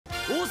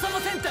Hi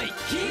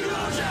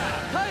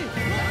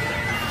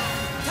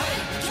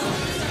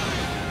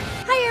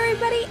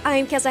everybody,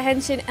 I'm Kezza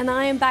Henshin and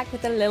I am back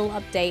with a little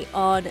update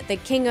on the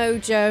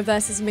King-Ohger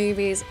versus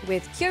movies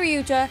with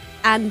Kyoryuger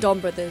and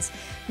Donbrothers.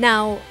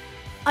 Now,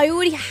 I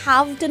already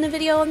have done a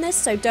video on this,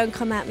 so don't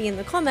come at me in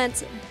the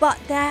comments, but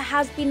there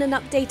has been an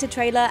updated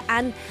trailer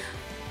and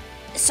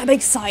some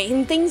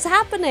exciting things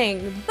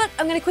happening. But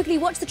I'm going to quickly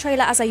watch the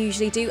trailer as I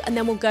usually do, and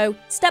then we'll go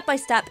step by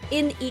step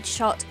in each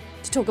shot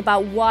to talk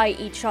about why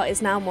each shot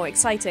is now more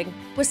exciting.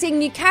 We're seeing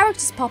new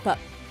characters pop up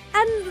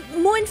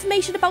and more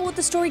information about what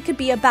the story could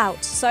be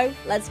about. So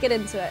let's get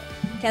into it.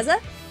 Kezza,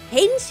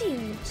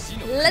 Henshin,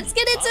 let's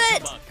get into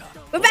it.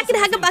 We're back in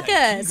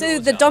Hakabaka. So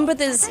the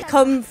Donbrothers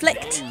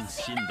conflict.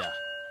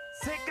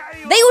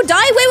 They will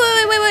die.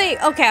 Wait.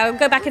 Okay, I'll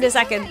go back in a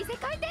second.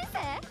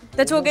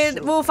 They're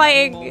talking, more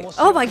fighting.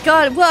 Oh my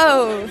god,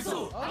 whoa.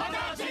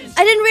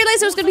 I didn't realize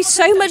there was going to be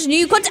so much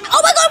new content.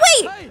 Oh my god,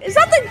 wait! Is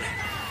that the...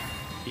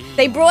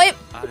 They brought it...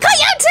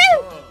 Kyoryuger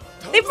too!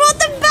 They brought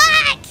them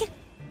back!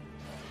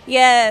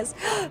 Yes.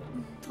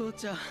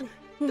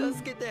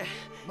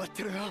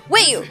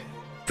 Wait,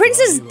 Prince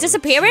is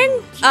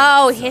disappearing?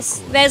 Oh,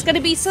 there's going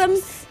to be some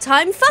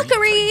time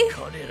fuckery.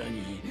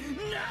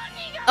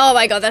 Oh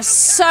my god, there's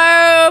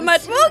so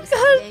much more.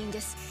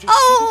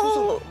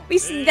 Oh, we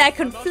see their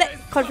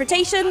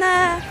confrontation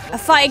there. A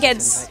fight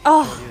against...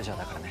 Oh.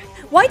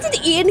 Why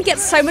did Ian get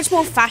so much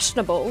more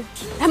fashionable?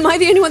 Am I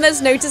the only one that's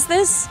noticed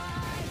this?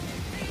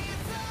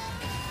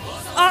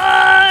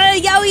 Oh,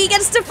 Yowie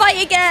gets to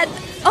fight again.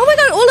 Oh my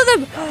god, all of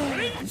them.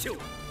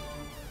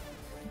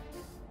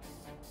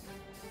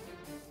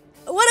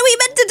 What are we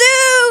meant to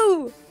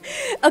do?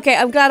 Okay,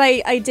 I'm glad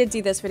I did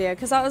do this video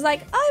because I was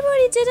like, I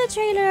already did a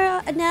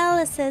trailer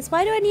analysis.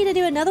 Why do I need to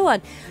do another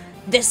one?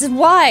 This is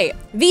why.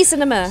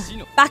 V-Cinema,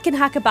 back in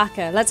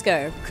Hakabaka. Let's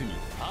go.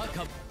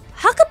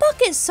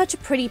 Hakabaka is such a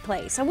pretty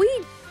place. Have we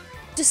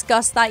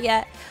discussed that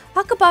yet?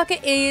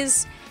 Hakabaka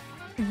is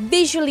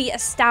visually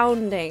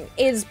astounding.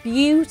 It's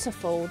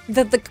beautiful.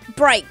 The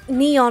bright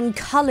neon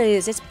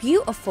colors. It's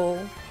beautiful.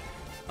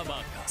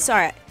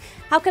 Sorry.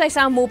 How could I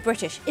sound more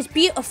British? It's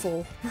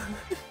beautiful.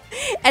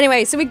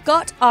 Anyway, so we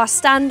got our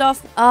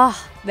standoff.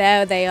 Ah,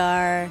 there they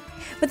are.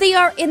 But they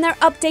are in their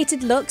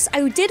updated looks.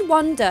 I did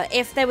wonder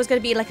if there was going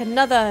to be like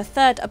another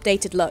third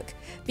updated look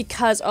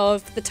because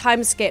of the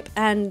time skip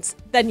and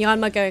then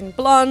Yanma going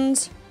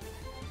blonde,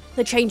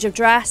 the change of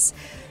dress,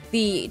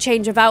 the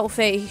change of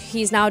outfit.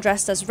 He's now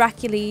dressed as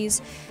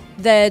Hercules.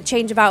 The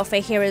change of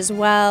outfit here as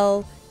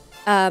well.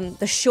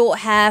 The short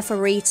hair for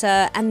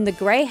Rita and the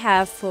grey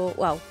hair for,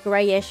 well,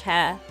 greyish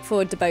hair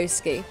for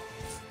Dubowski.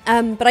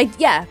 But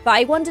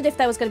I wondered if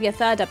there was going to be a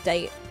third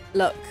update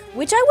look,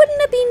 which I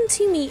wouldn't have been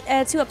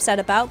too upset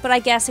about, but I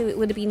guess it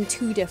would have been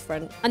too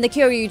different. And the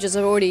Kyoryugers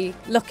are already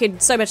looking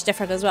so much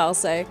different as well,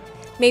 so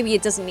maybe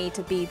it doesn't need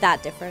to be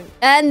that different.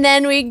 And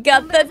then we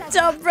got the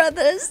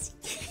Donbrothers.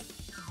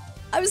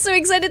 I'm so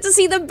excited to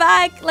see them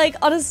back. Like,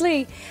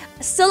 honestly,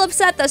 still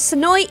upset that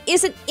Sonoi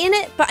isn't in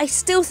it, but I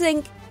still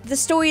think the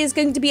story is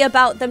going to be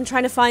about them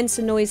trying to find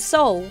Sonoi's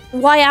soul.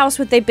 Why else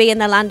would they be in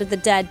the land of the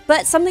dead?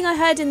 But something I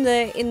heard in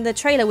the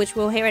trailer, which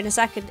we'll hear in a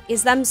second,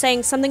 is them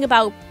saying something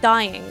about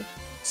dying.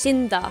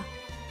 Shinda.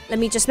 Let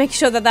me just make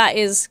sure that that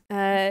is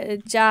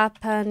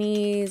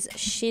Japanese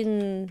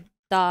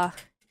Shinda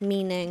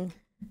meaning.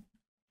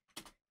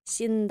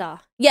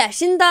 Shinda. Yeah,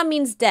 Shinda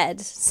means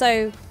dead.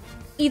 So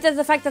either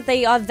the fact that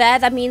they are there,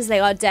 that means they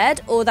are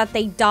dead, or that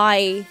they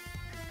die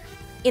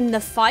in the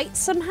fight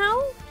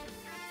somehow.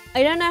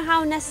 I don't know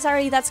how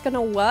necessarily that's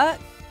gonna work,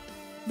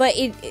 but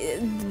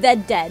they're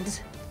dead.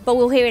 But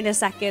we'll hear in a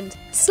second.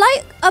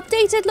 Slight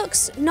updated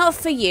looks, not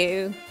for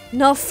you.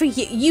 Not for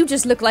you. You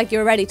just look like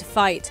you're ready to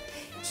fight.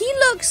 He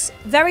looks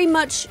very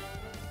much,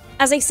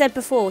 as I said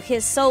before,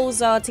 his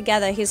souls are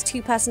together. His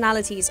two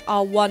personalities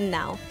are one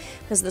now.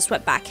 Because of the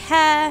swept back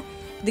hair,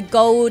 the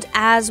gold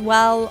as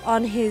well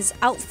on his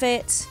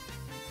outfit.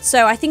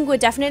 So I think we're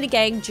definitely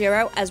getting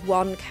Jiro as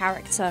one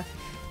character.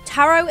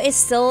 Taro is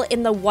still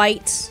in the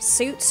white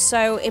suit,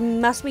 so it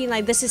must mean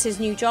like this is his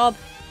new job.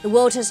 The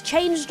world has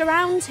changed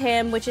around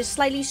him, which is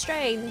slightly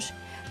strange.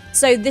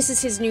 So this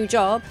is his new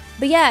job.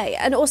 But yeah,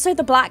 and also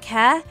the black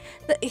hair.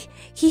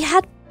 He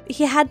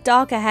had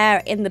darker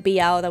hair in the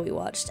BL that we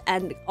watched,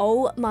 and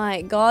oh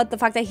my god, the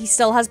fact that he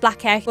still has black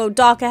hair, well,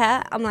 darker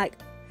hair, I'm like,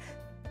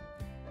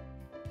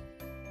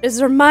 it's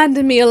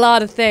reminding me a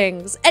lot of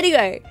things.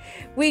 Anyway,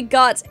 we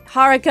got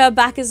Haruka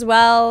back as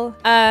well.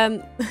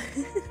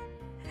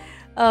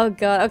 Oh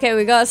god, okay,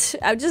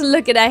 I'm just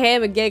looking at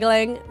him and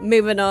giggling,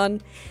 moving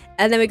on.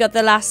 And then we got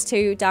the last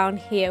two down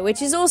here,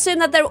 which is awesome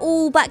that they're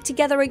all back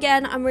together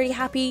again. I'm really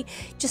happy,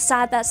 just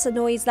sad that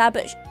Sonoi's there,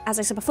 but as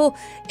I said before,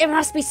 it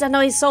must be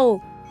Sonoi's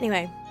soul.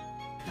 Anyway.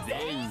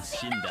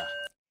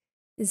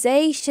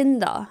 Zei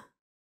Shinda.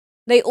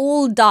 They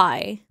all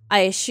die, I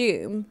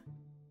assume.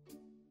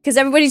 Because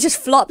everybody just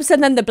flops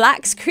and then the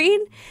black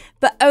screen,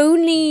 but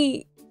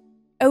only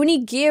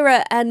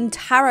Gira and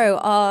Taro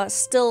are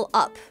still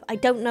up. I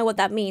don't know what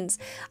that means.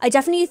 I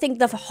definitely think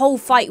the whole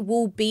fight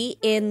will be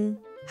in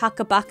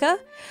Hakabaka.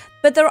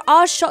 But there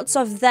are shots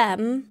of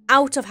them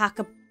out of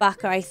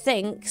Hakabaka, I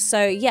think.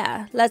 So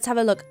yeah, let's have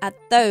a look at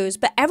those.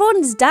 But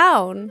everyone's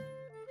down.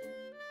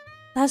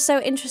 That's so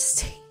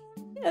interesting.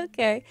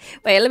 Okay.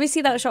 Wait, let me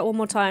see that shot one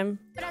more time.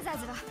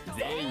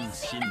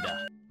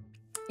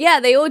 Yeah,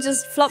 they all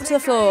just flop to the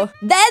floor.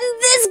 Then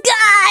this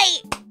guy!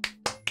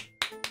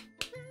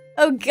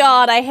 Oh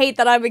god, I hate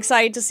that I'm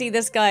excited to see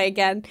this guy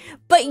again.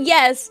 But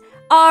yes,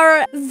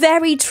 our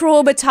very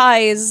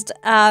traumatized,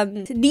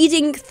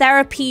 needing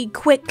therapy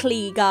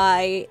quickly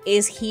guy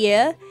is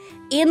here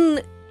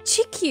in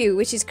Chikyu,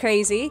 which is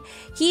crazy.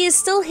 He is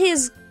still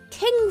his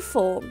king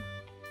form.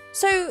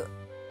 So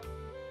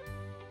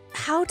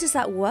how does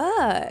that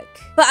work?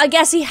 But I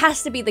guess he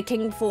has to be the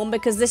king form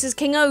because this is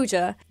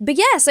King-Ohger. But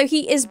yeah, so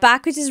he is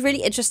back, which is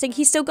really interesting.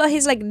 He's still got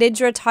his like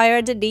ninja attire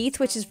underneath,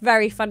 which is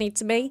very funny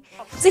to me.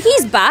 So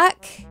he's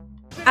back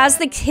as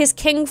his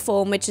king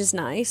form, which is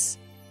nice.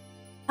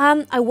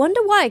 I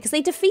wonder why, because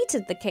they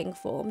defeated the king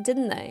form,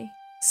 didn't they?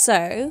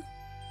 So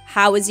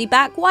how is he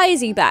back? Why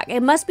is he back?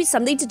 It must be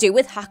something to do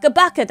with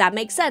Hakabaka. That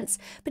makes sense.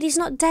 But he's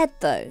not dead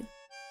though.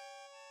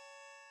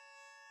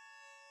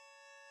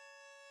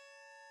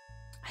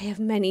 I have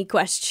many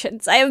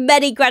questions.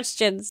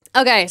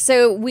 Okay,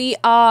 so we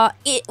are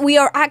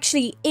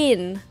actually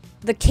in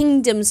the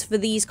kingdoms for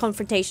these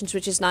confrontations,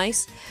 which is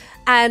nice.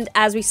 And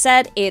as we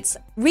said, it's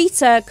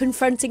Rita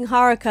confronting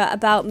Haruka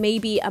about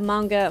maybe a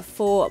manga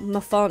for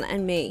Mafon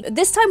and me.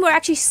 This time we're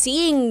actually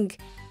seeing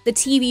the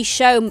TV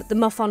show, the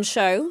Mafon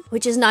show,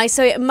 which is nice.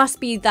 So it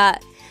must be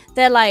that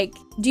they're like,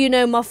 do you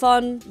know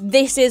Mafon?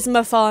 This is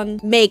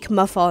Mafon. Make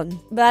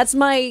Mafon. That's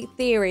my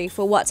theory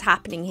for what's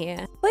happening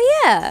here. But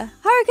yeah,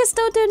 Haruka's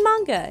still doing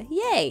manga.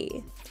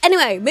 Yay.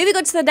 Anyway, moving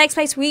on to the next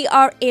place, we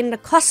are in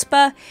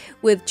Cospa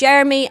with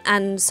Jeremy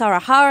and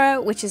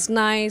Sarahara, which is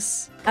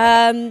nice.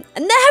 And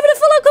they're having a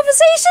full-on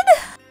conversation.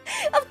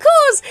 Of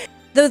course.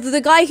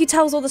 The guy who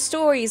tells all the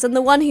stories and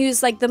the one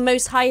who's like the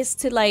most highest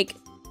to like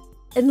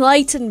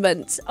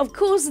enlightenment. Of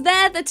course,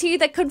 they're the two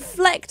that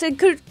conflict and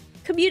could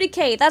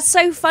communicate. That's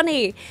so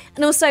funny.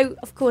 And also,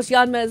 of course,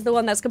 Yanma is the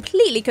one that's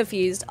completely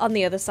confused on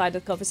the other side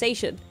of the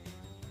conversation.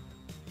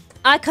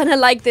 I kind of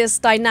like this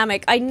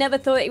dynamic. I never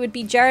thought it would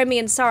be Jeremy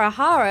and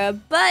Sarahara,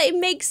 but it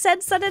makes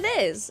sense that it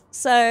is.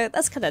 So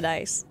that's kind of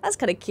nice. That's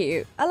kind of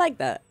cute. I like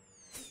that.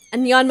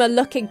 And Yanma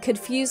looking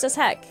confused as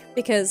heck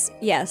because,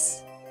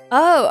 yes.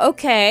 Oh,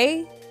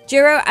 okay.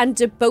 Jiro and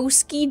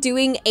Daboski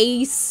doing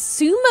a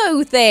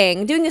sumo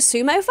thing. Doing a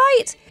sumo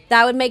fight?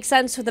 That would make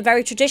sense for the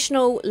very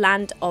traditional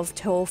land of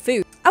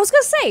tofu. I was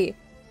gonna say,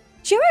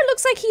 Jiro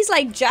looks like he's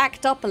like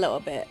jacked up a little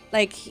bit.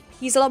 Like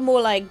he's a lot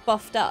more like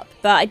buffed up.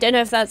 But I don't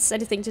know if that's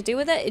anything to do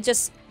with it. It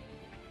just,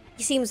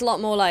 he seems a lot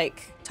more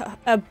like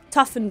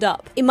toughened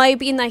up. It might have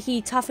been that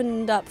he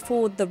toughened up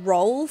for the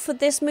role for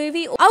this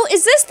movie. Oh,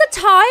 is this the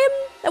time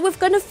that we're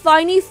gonna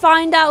finally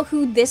find out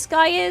who this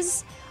guy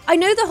is? I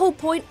know the whole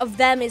point of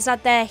them is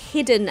that they're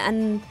hidden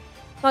and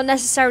not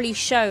necessarily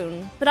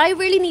shown. But I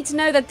really need to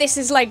know that this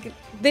is like,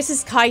 this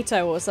is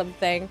Kaito or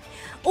something.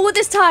 All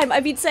this time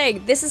I've been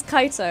saying, this is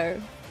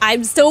Kaito.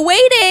 I'm still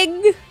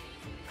waiting.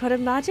 God,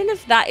 imagine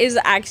if that is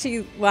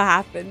actually what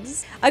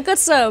happens. I got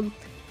some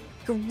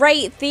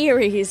great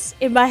theories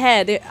in my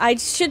head. I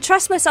should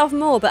trust myself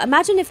more, but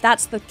imagine if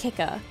that's the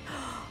kicker.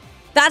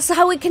 That's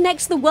how it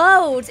connects the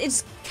worlds.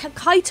 It's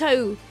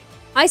Kaito.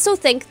 I still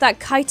think that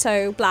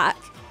Kaito Black,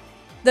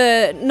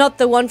 not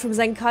the one from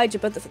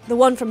Zenkaiger, but the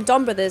one from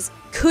Donbrothers,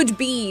 could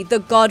be the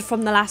god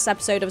from the last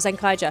episode of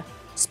Zenkaiger.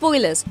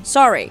 Spoilers,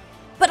 sorry.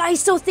 But I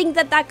still think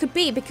that that could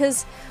be,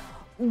 because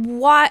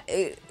why?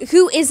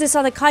 Who is this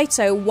other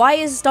Kaito? Why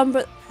is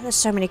Donbrothers? There's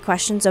so many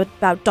questions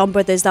about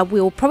Donbrothers that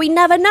we'll probably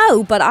never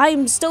know, but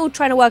I'm still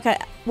trying to work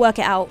it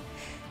out.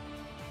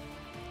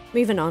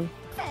 Moving on.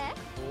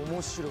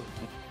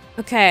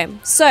 Okay,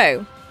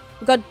 so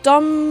we've got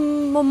Don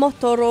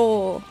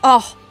Momotaro.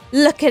 Oh,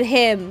 look at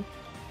him.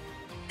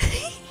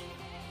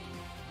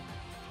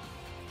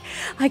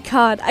 I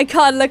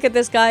can't look at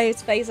this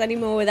guy's face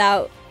anymore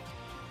without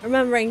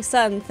remembering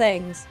certain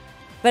things.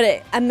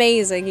 But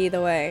amazing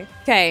either way.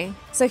 Okay,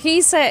 so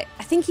he said,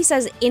 I think he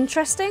says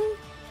interesting,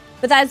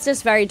 but that's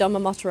just very Don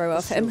Momotaro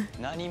of him.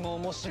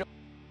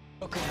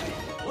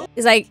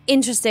 It's like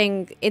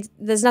interesting,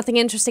 there's nothing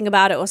interesting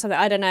about it or something,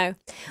 I don't know.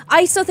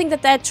 I still think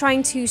that they're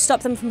trying to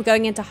stop them from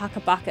going into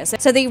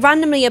Hakabaka. So they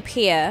randomly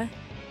appear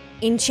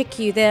in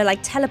Chikyu, they're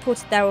like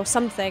teleported there or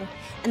something,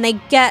 and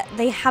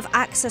they have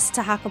access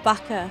to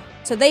Hakabaka.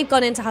 So they've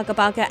gone into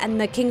Hakabaka and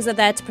the kings are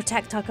there to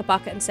protect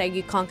Hakabaka and say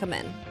you can't come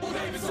in.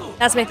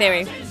 That's my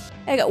theory.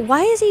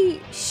 Why is he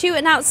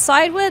shooting out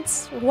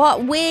sideways?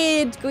 What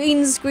weird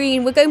green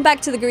screen. We're going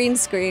back to the green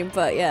screen,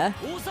 but yeah.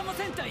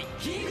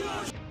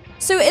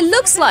 So it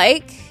looks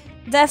like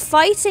they're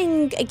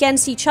fighting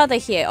against each other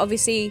here,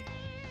 obviously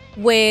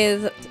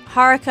with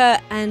Haruka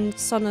and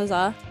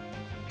Sonoza,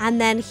 and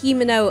then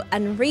Himeno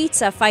and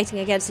Rita fighting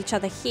against each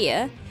other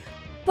here.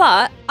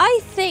 But I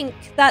think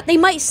that they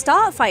might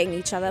start fighting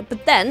each other,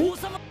 but then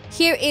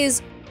here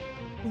is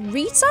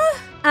Rita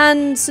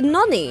and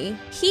Noni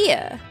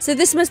here. So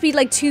this must be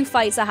like 2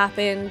 fights that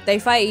happen. They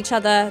fight each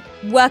other,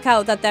 work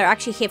out that they're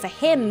actually here for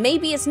him.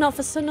 Maybe it's not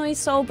for Sunori's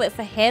soul, but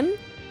for him.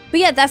 But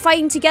yeah, they're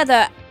fighting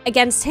together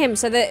against him.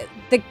 So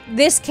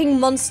this king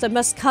monster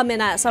must come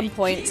in at some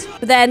point.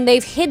 But then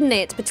they've hidden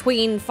it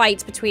between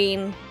fights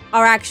between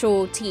our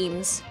actual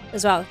teams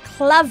as well.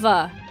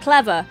 Clever,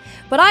 clever.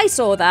 But I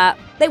saw that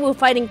they were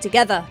fighting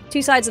together.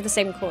 2 sides of the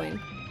same coin.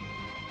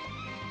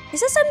 Is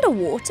this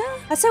underwater?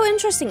 That's so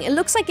interesting. It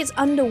looks like it's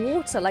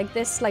underwater, like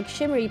this like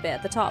shimmery bit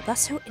at the top.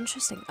 That's so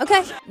interesting.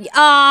 Okay.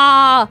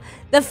 Ah,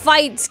 the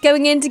fights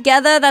going in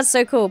together. That's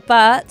so cool.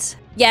 But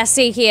yeah,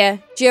 see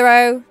here,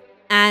 Jiro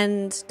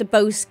and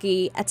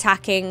Daboski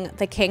attacking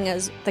the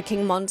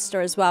king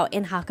monster as well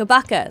in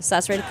Hakabaka. So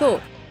that's really cool.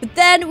 But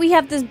then we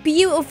have this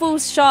beautiful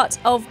shot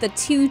of the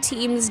 2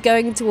 teams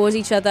going towards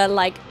each other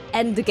like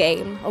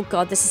endgame. Oh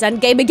god, this is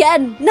endgame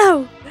again.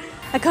 No,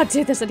 I can't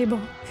do this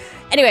anymore.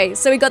 Anyway,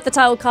 so we got the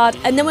title card,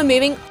 and then we're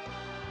moving. Kaito!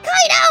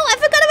 I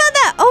forgot about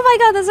that! Oh my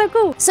god, that's so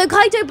cool. So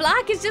Kaito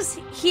Black is just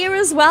here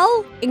as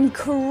well.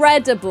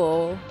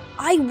 Incredible.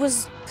 I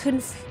was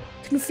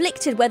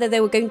conflicted whether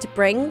they were going to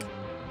bring,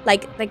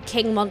 like, the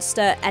king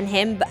monster and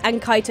him and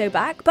Kaito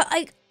back, but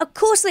of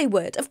course they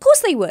would. Of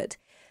course they would.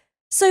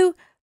 So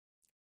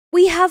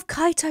we have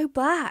Kaito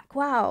Black.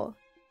 Wow.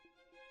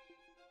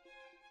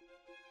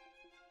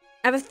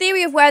 I have a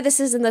theory of where this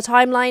is in the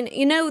timeline.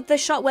 You know, the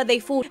shot where they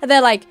fall and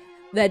they're like,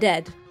 they're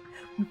dead.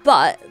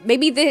 But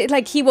maybe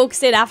he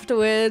walks in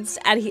afterwards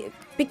and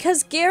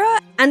because Gira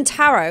and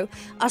Taro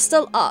are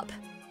still up.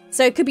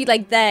 So it could be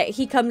like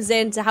he comes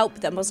in to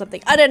help them or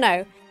something. I don't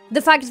know. The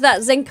fact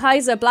that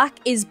Zenkaiser Black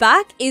is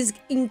back is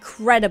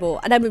incredible.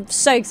 And I'm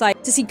so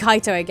excited to see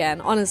Kaito again,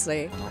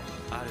 honestly.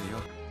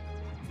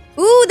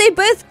 Ooh, they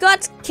both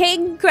got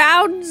king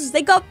crowns.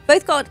 They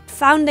both got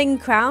founding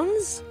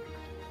crowns.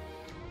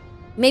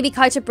 Maybe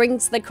Kaito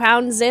brings the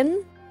crowns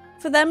in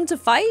for them to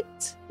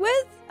fight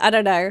with? I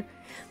don't know.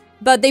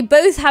 But they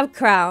both have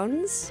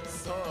crowns.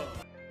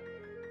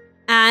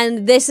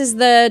 And this is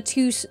the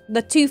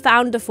two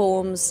founder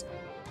forms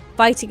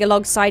fighting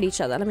alongside each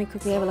other. Let me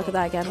quickly have a look at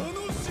that again.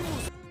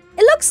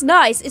 It looks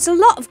nice. It's a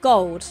lot of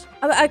gold.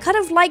 I kind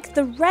of like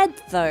the red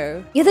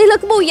though. Yeah, they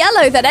look more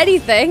yellow than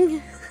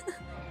anything.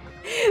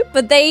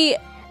 But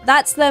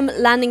that's them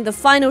landing the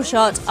final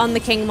shot on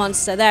the king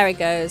monster. There it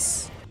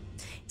goes.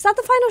 Is that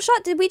the final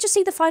shot? Did we just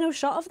see the final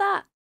shot of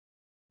that?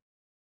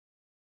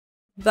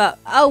 But,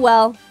 oh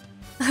well.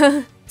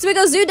 So we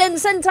go Zuden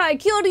Sentai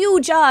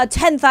Kyoryuger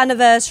 10th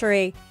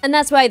anniversary. And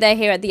that's why they're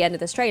here at the end of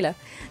this trailer.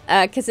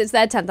 Because it's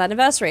their 10th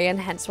anniversary and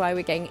hence why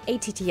we're getting a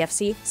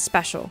TTFC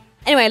special.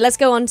 Anyway, let's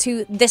go on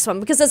to this one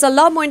because there's a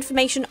lot more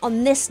information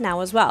on this now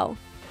as well.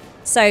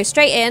 So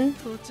straight in.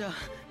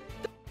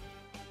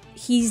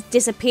 He's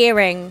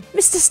disappearing.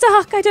 Mr.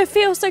 Stark, I don't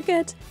feel so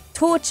good.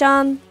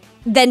 Tor-chan,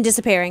 then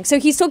disappearing. So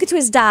he's talking to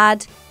his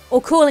dad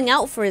or calling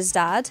out for his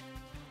dad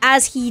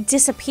as he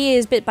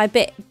disappears bit by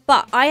bit.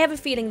 But I have a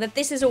feeling that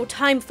this is all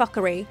time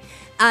fuckery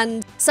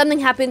and something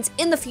happens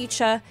in the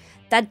future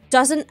that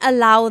doesn't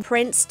allow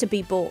Prince to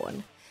be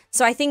born.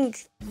 So I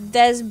think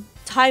there's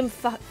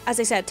as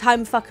I said,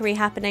 time fuckery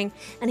happening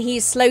and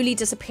he's slowly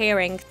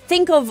disappearing.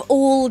 Think of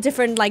all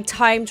different like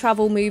time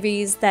travel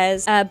movies.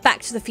 There's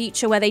Back to the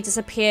Future where they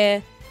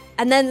disappear.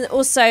 And then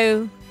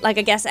also, like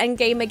I guess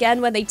Endgame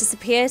again where they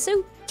disappear.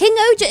 So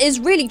King-Ohger is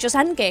really just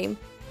Endgame.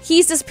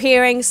 He's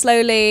disappearing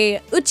slowly.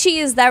 Uchi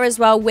is there as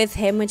well with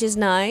him, which is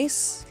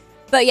nice.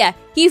 But yeah,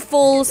 he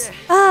falls.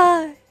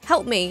 Ah,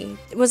 help me.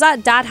 Was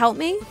that Dad help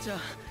me?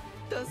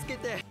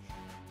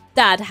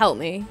 Dad help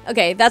me.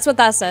 Okay, that's what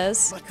that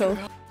says. Cool.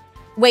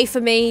 Wait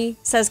for me,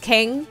 says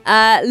King.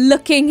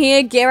 Looking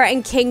here, Gira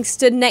and King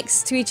stood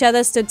next to each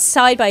other, stood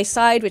side by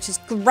side, which is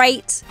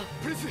great.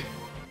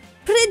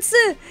 Prince!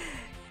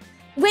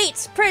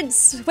 Wait,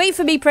 Prince! Wait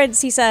for me,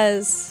 Prince, he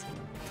says.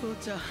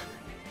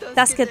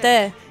 That's good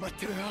there.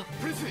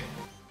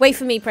 Wait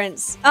for me,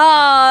 Prince.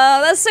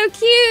 Oh, that's so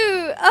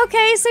cute.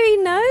 Okay, so he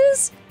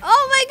knows?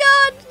 Oh my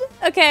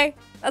god. Okay,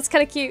 that's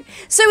kind of cute.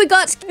 So we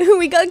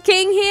got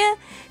King here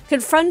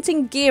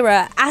confronting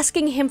Gira,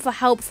 asking him for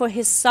help for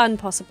his son,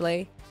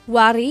 possibly.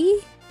 Wari?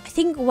 I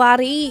think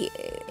Wari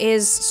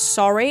is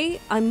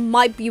sorry. I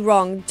might be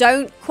wrong.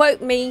 Don't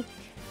quote me.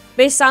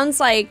 But it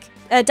sounds like,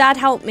 Dad,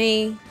 help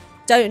me.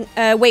 Don't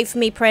wait for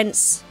me,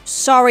 Prince.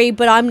 Sorry,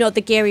 but I'm not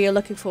the Gira you're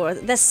looking for.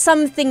 There's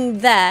something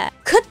there.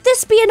 Could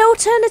this be an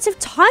alternative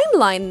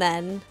timeline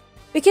then?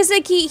 Because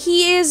like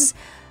he is.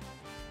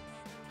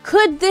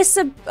 Could this?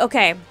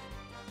 Okay,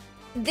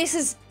 this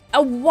is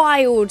a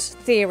wild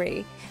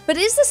theory. But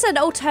is this an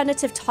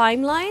alternative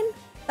timeline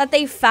that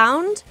they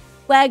found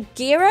where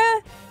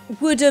Gira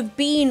would have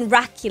been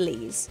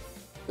Racules?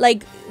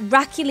 Like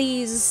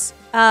Racules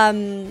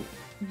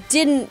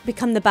didn't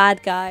become the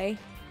bad guy.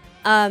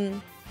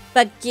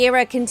 But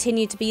Gira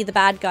continued to be the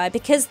bad guy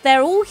because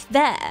they're all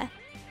there.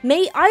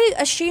 I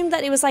assumed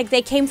that it was like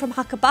they came from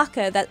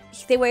Hakabaka, that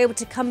they were able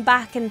to come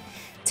back and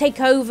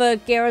take over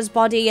Gira's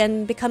body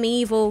and become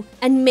evil.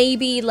 And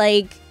maybe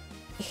like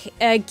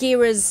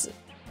Gira's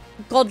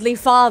godly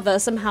father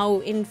somehow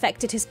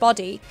infected his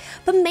body.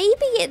 But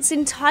maybe it's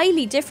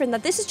entirely different,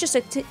 that this is just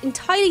an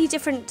entirely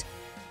different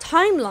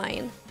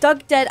timeline.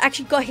 Doug Dead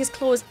actually got his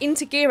claws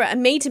into Gira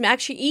and made him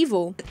actually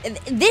evil.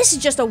 This is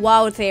just a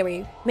wild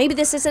theory. Maybe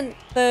this isn't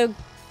the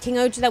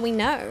King-Ohger that we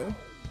know.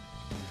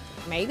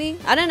 Maybe.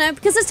 I don't know,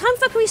 because there's time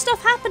fuckery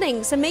stuff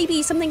happening. So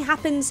maybe something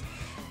happens,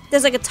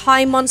 there's like a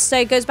time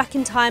monster, goes back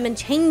in time and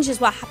changes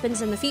what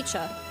happens in the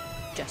future.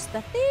 Just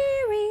the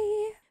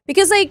theory.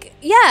 Because like,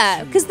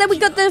 yeah, because then we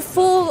got the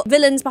 4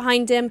 villains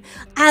behind him.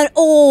 And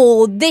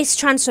oh, this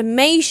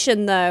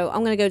transformation though.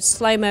 I'm gonna go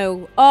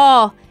slow-mo.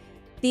 Oh,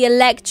 the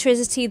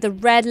electricity, the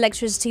red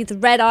electricity, the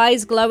red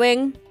eyes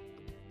glowing.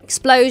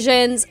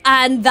 Explosions,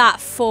 and that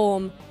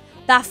form.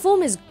 That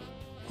form is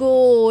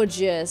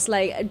gorgeous.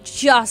 Like,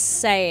 just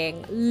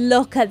saying.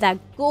 Look at that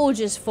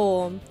gorgeous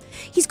form.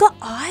 He's got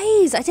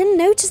eyes. I didn't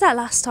notice that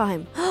last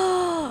time.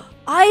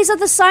 Eyes are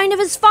the sign of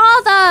his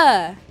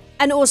father.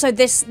 And also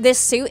this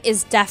suit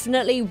is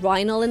definitely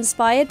Rhino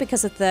inspired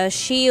because of the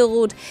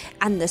shield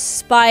and the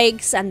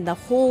spikes and the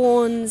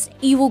horns.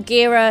 Evil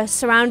Gira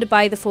surrounded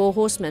by the 4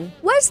 horsemen.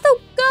 Where's the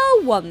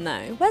girl one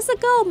though? Where's the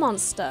girl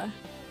monster?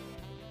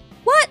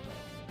 What?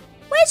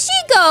 Where'd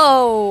she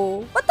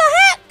go? What the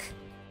heck?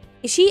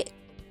 Is she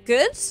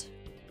good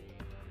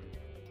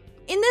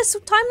in this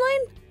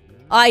timeline?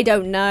 I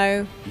don't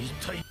know.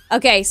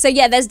 Okay, so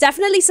yeah, there's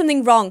definitely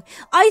something wrong.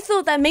 I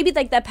thought that maybe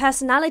like their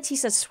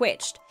personalities had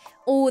switched,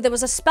 or there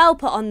was a spell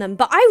put on them,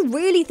 but I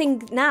really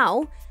think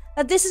now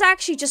that this is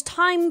actually just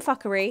time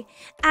fuckery,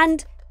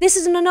 and this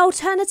is an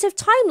alternative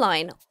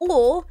timeline,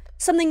 or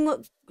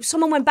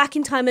someone went back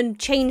in time and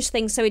changed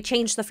things, so it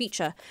changed the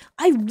future.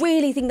 I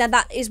really think that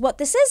that is what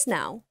this is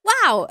now.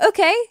 Wow,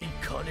 okay.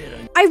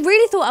 I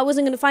really thought I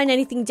wasn't going to find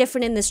anything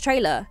different in this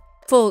trailer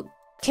for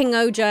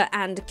King-Ohger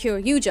and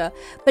Kyoryuger,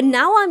 but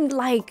now I'm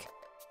like,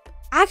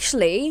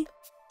 actually,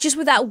 just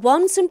with that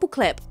one simple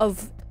clip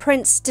of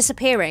Prince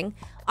disappearing,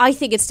 I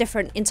think it's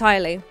different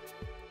entirely.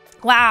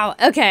 Wow,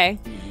 okay.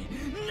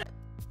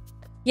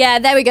 Yeah,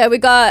 there we go.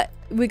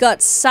 We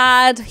got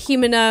sad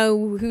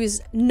Humano,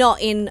 who's not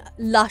in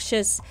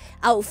luscious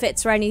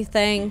outfits or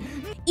anything.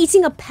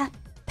 Eating a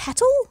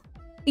petal?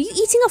 Are you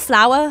eating a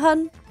flower,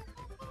 hun?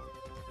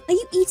 Are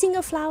you eating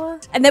a flower?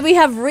 And then we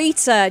have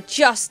Rita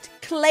just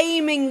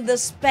claiming the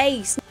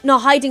space,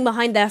 not hiding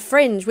behind their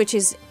fringe, which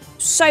is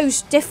so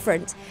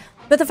different.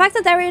 But the fact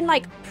that they're in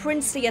like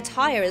princely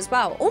attire as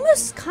well,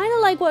 almost kind of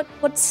like what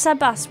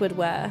Sebas would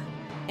wear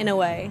in a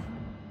way.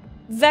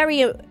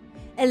 Very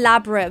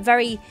elaborate,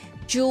 very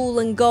jewel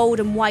and gold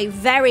and white,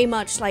 very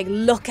much like,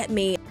 look at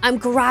me, I'm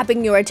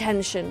grabbing your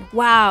attention.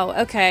 Wow,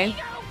 okay.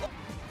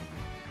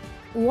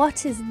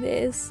 What is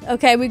this?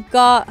 Okay, we've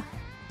got...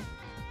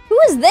 Who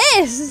is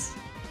this?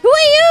 Who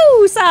are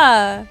you,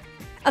 sir?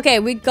 Okay,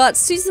 we got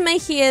Suzume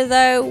here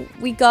though.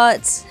 We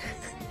got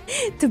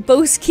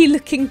Toboski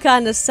looking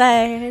kind of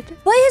sad.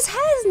 But his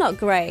hair's not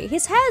grey.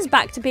 His hair's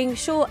back to being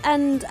short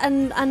and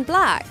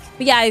black.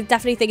 But yeah, I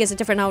definitely think it's a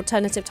different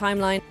alternative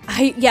timeline.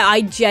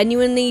 I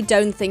genuinely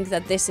don't think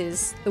that this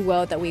is the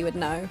world that we would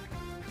know.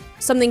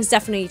 Something's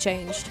definitely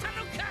changed.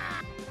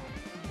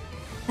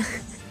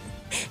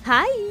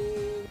 Hi.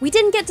 We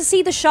didn't get to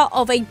see the shot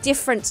of a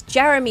different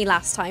Jeremy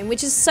last time,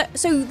 which is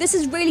so this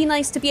is really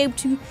nice to be able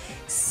to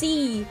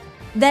see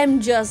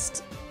them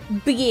just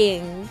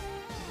being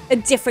a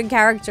different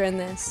character in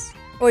this,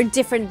 or a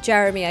different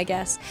Jeremy, I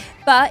guess.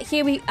 But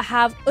here we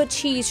have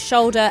Uchi's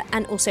shoulder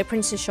and also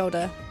Prince's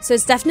shoulder. So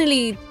it's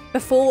definitely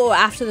before or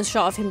after the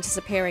shot of him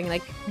disappearing,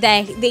 like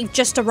they've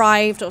just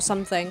arrived or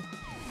something.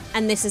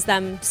 And this is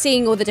them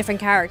seeing all the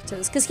different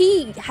characters, because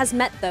he has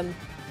met them.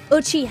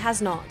 Uchi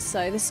has not,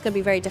 so this is going to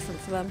be very different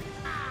for them.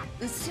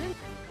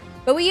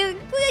 But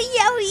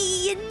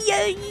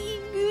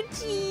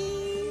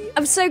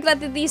I'm so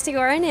glad that these two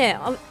are in here.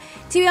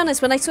 To be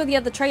honest, when I saw the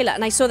other trailer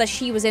and I saw that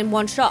she was in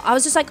one shot, I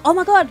was just like, oh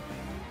my god,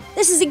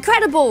 this is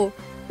incredible.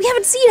 We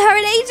haven't seen her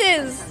in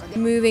ages.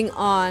 Moving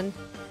on.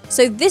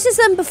 So this is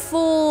them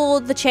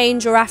before the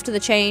change or after the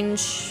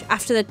change,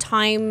 after the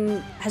time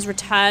has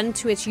returned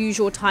to its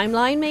usual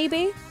timeline,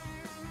 maybe?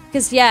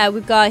 Because yeah,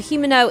 we've got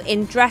Himeno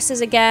in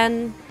dresses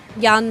again,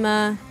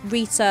 Yanma,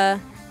 Rita,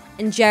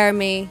 and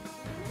Jeremy.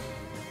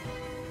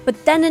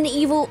 But then an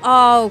evil...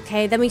 Oh,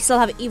 okay. Then we still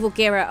have evil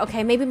Gira.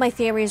 Okay, maybe my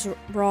theory is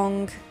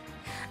wrong.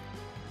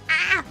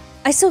 Ah!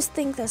 I still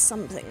think there's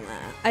something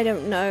there. I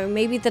don't know.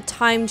 Maybe the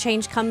time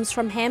change comes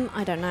from him.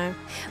 I don't know.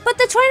 But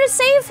they're trying to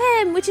save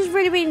him, which is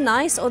really, really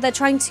nice. Or they're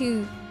trying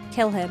to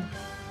kill him.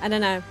 I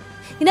don't know.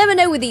 You never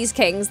know with these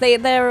kings.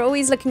 They're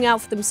always looking out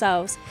for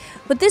themselves.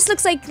 But this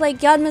looks like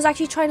Yanma's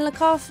actually trying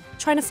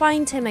to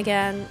find him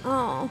again.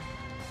 Oh.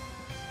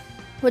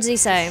 What does he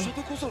say?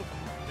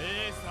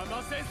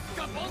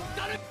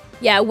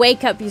 Yeah,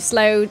 wake up, you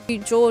slow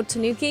jaw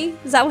Tanuki.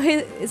 Is that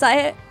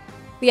it?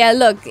 But yeah,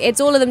 look, it's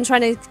all of them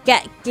trying to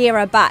get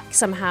Gira back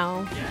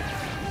somehow.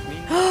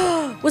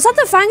 Was that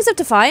the Fangs of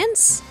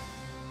Defiance?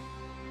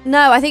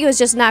 No, I think it was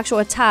just an actual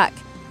attack.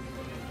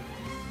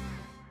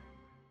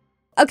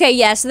 Okay,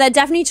 yeah, so they're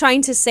definitely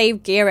trying to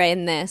save Gira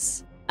in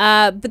this.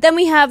 But then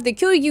we have the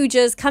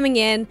Kyoryugers coming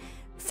in,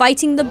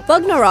 fighting the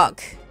Bugnarok.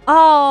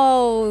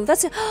 Oh,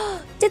 that's...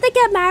 Did they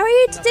get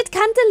married? Did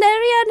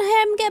Candelaria and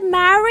him get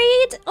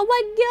married? Oh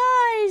my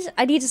gosh.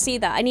 I need to see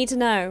that. I need to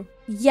know.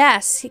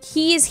 Yes,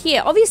 he is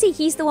here. Obviously,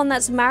 he's the one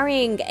that's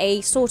marrying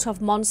a sort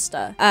of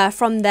monster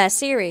from their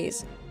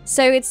series.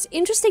 So it's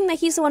interesting that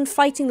he's the one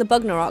fighting the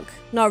Bugnarok,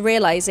 not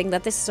realizing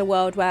that this is a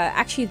world where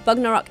actually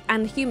Bugnarok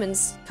and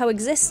humans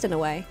coexist in a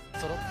way.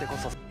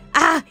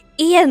 Ah,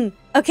 Ian!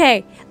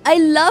 Okay, I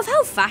love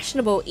how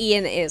fashionable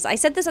Ian is. I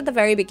said this at the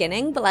very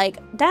beginning, but like,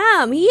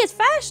 damn, he is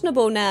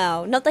fashionable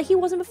now. Not that he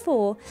wasn't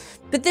before,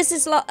 but this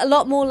is a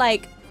lot more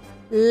like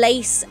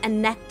lace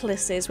and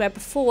necklaces, where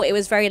before it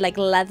was very like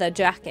leather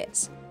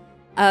jackets.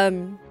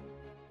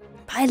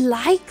 I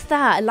like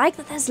that. I like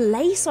that there's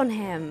lace on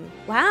him.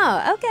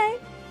 Wow, okay.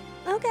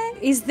 Okay.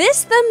 Is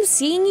this them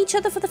seeing each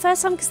other for the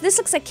first time? Because this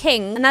looks like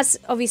King, and that's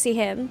obviously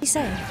him. What are you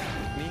saying?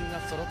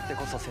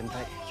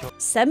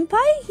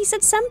 Senpai? He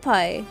said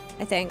senpai,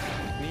 I think.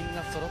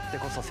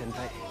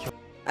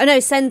 Oh no,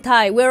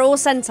 sentai. We're all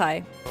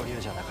sentai.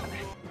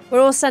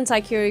 We're all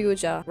sentai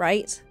Kyoryuger,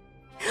 right?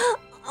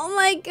 Oh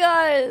my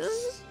gosh.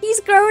 He's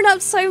grown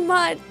up so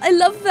much. I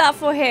love that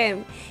for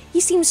him. He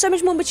seems so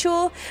much more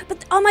mature.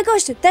 But oh my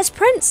gosh, there's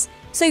Prince.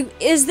 So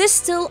is this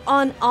still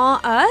on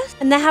our Earth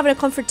and they're having a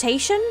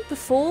confrontation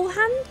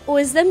beforehand? Or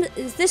is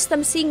this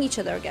them seeing each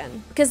other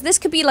again? Because this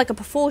could be like a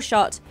before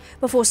shot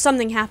before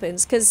something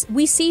happens. Because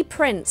we see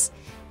Prince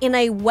in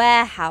a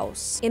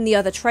warehouse in the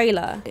other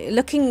trailer,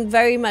 looking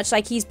very much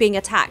like he's being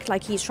attacked,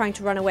 like he's trying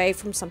to run away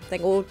from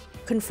something or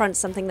confront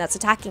something that's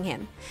attacking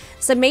him.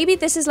 So maybe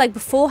this is like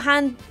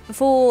beforehand,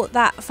 before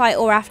that fight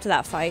or after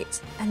that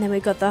fight. And then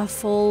we've got the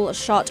full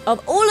shot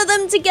of all of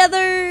them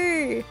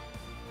together.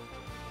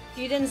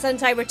 Juden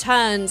Sentai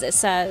returns, it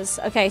says.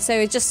 Okay, so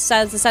it just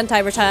says the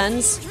Sentai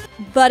returns.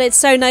 But it's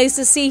so nice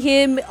to see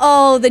him.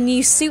 Oh, the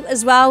new suit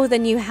as well, the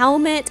new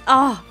helmet.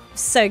 Oh, I'm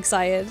so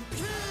excited.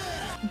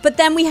 But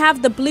then we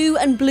have the blue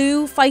and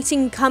blue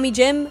fighting Kami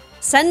Jim.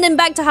 Send him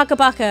back to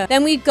Hakabaka.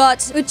 Then we've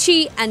got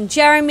Uchi and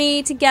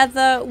Jeremy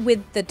together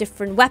with the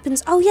different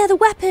weapons. Oh yeah, the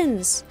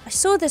weapons. I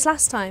saw this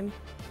last time.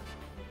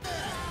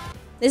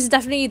 This is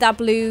definitely that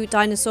blue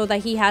dinosaur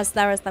that he has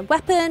there as the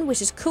weapon,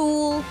 which is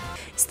cool.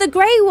 It's the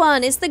grey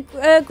one. It's the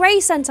grey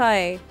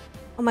Sentai.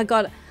 Oh my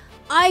god.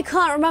 I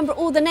can't remember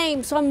all the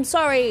names, so I'm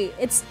sorry.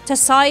 It's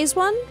Tasai's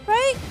one,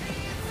 right?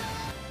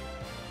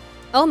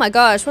 Oh my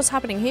gosh, what's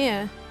happening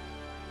here?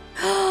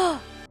 Oh,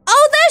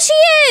 there she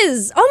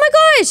is! Oh my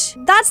gosh!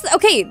 That's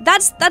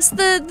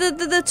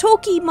the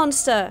talkie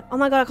monster. Oh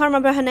my god, I can't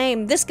remember her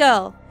name. This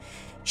girl.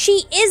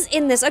 She is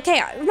in this.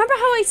 Okay, remember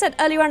how I said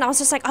earlier on, I was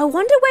just like, I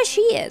wonder where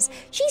she is.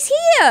 She's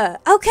here!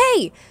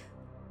 Okay.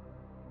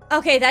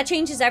 Okay, that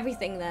changes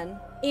everything then.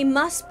 It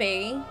must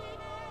be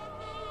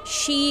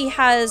she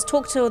has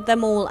talked to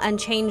them all and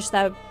changed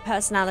their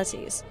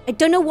personalities. I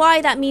don't know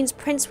why that means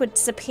Prince would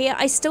disappear.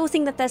 I still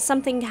think that there's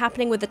something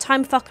happening with the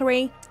time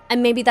fuckery,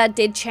 and maybe that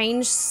did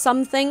change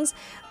some things,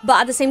 but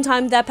at the same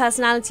time, their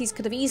personalities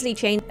could have easily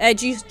changed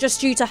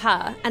just due to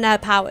her and her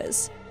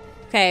powers.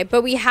 Okay,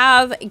 but we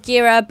have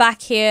Gira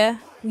back here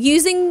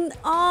using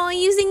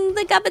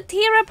the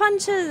Gabatira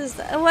punches,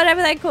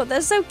 whatever they're called.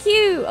 They're so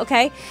cute.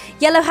 Okay,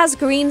 Yellow has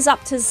green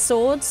Zapta's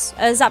swords,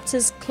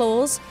 Zapta's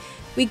claws.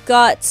 We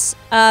got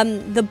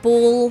the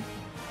ball,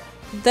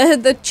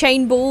 the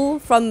chain ball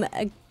from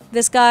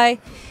this guy.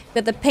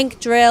 We got the pink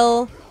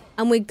drill,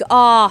 and we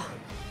got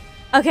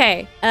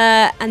okay.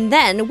 And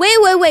then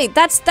wait,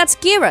 that's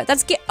Gira.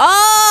 That's Gira.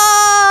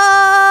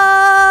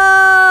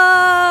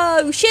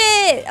 Oh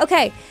shit.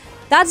 Okay,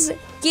 that's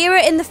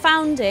Gira in the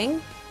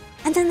founding.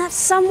 And then that's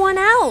someone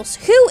else.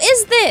 Who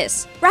is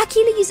this?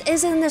 Rakiles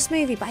is in this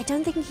movie, but I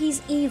don't think he's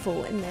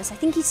evil in this. I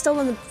think he's still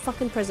in the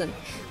fucking prison.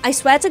 I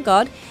swear to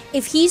God,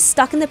 if he's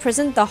stuck in the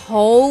prison the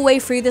whole way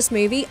through this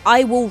movie,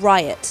 I will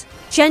riot.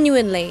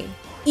 Genuinely.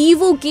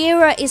 Evil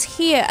Gira is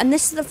here, and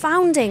this is the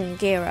founding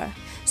Gira.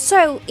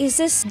 So, is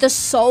this the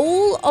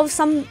soul of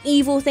some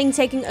evil thing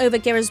taking over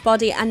Gira's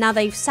body and now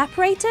they've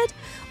separated?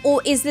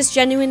 Or is this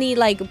genuinely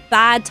like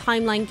bad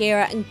timeline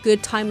Gira and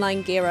good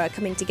timeline Gira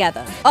coming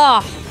together?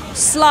 Oh,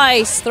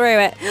 slice through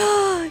it.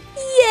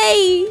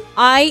 Yay!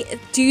 I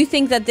do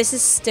think that this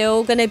is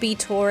still going to be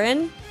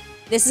Torin.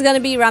 This is going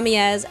to be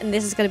Ramirez, and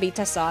this is going to be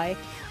Tasai.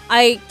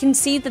 I can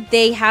see that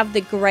they have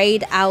the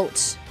grayed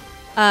out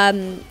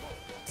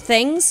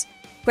things,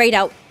 grayed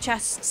out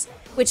chests,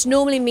 which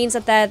normally means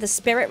that they're the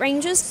Spirit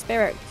Rangers.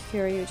 Spirit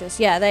Kyoryugers.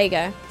 Yeah, there you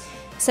go.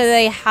 So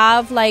they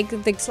have like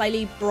the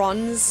slightly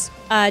bronze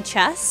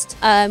chest,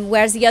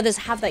 whereas the others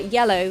have that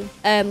yellow,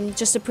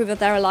 just to prove that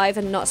they're alive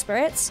and not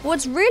spirits.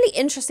 What's really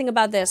interesting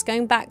about this,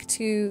 going back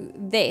to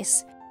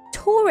this,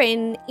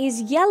 Torin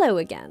is yellow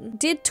again.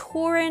 Did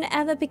Torin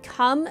ever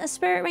become a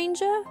Spirit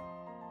Ranger?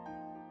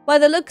 By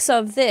the looks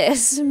of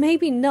this,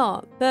 maybe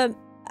not, but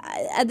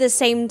at the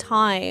same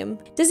time,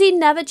 does he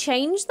never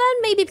change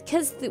then? Maybe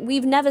because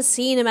we've never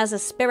seen him as a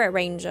Spirit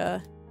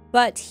Ranger,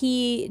 but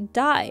he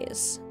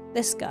dies.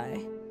 This guy.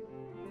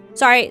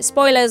 Sorry,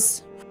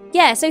 spoilers.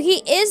 Yeah, so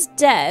he is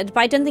dead,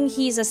 but I don't think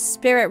he's a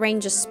spirit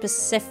ranger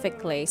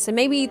specifically. So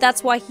maybe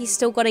that's why he's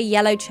still got a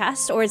yellow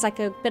chest, or is like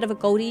a bit of a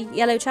goldy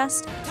yellow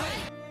chest.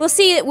 We'll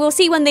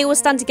see when they all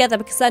stand together,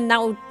 because then that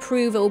will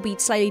prove it will be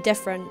slightly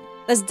different.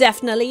 There's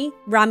definitely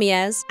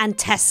Ramirez and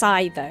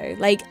Tessai though.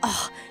 Like,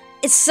 oh,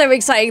 it's so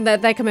exciting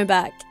that they're coming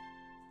back.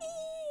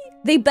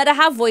 They better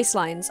have voice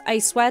lines. I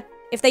swear,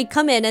 if they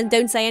come in and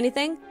don't say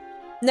anything,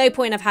 no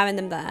point of having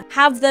them there.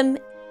 Have them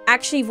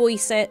actually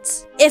voice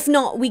it. If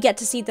not, we get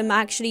to see them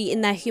actually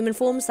in their human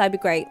forms. That'd be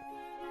great.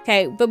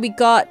 Okay, but we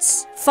got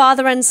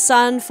father and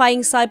son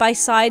fighting side by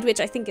side, which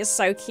I think is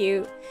so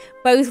cute.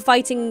 Both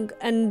fighting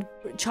and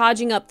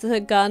charging up the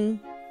gun.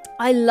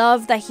 I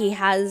love that he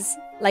has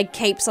like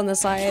capes on the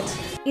side.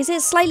 Is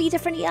it slightly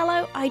different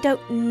yellow? I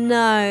don't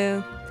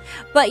know.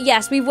 But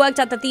yes, we've worked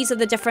out that these are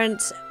the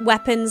different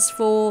weapons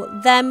for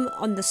them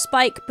on the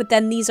spike, but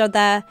then these are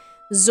their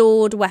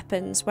Zord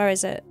weapons. Where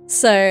is it?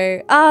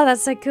 So, oh,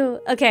 that's so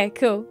cool. Okay,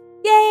 cool.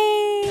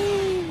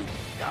 Yay!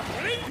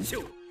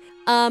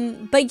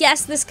 But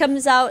yes, this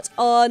comes out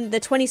on the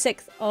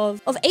 26th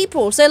of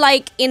April. So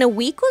like in a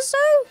week or so?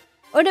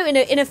 Or no,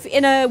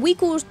 in a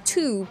week or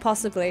two,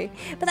 possibly.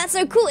 But that's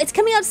so cool. It's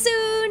coming out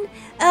soon.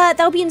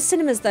 That'll be in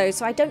cinemas though,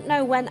 so I don't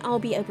know when I'll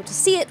be able to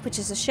see it, which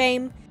is a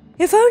shame.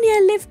 If only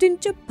I lived in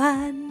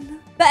Japan.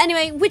 But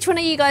anyway, which one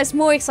are you guys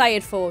more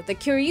excited for? The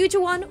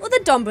Kyoryuger one or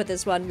the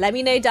Donbrothers one? Let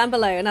me know down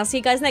below, and I'll see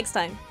you guys next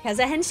time.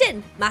 Kezza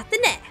Henshin, mata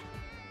ne!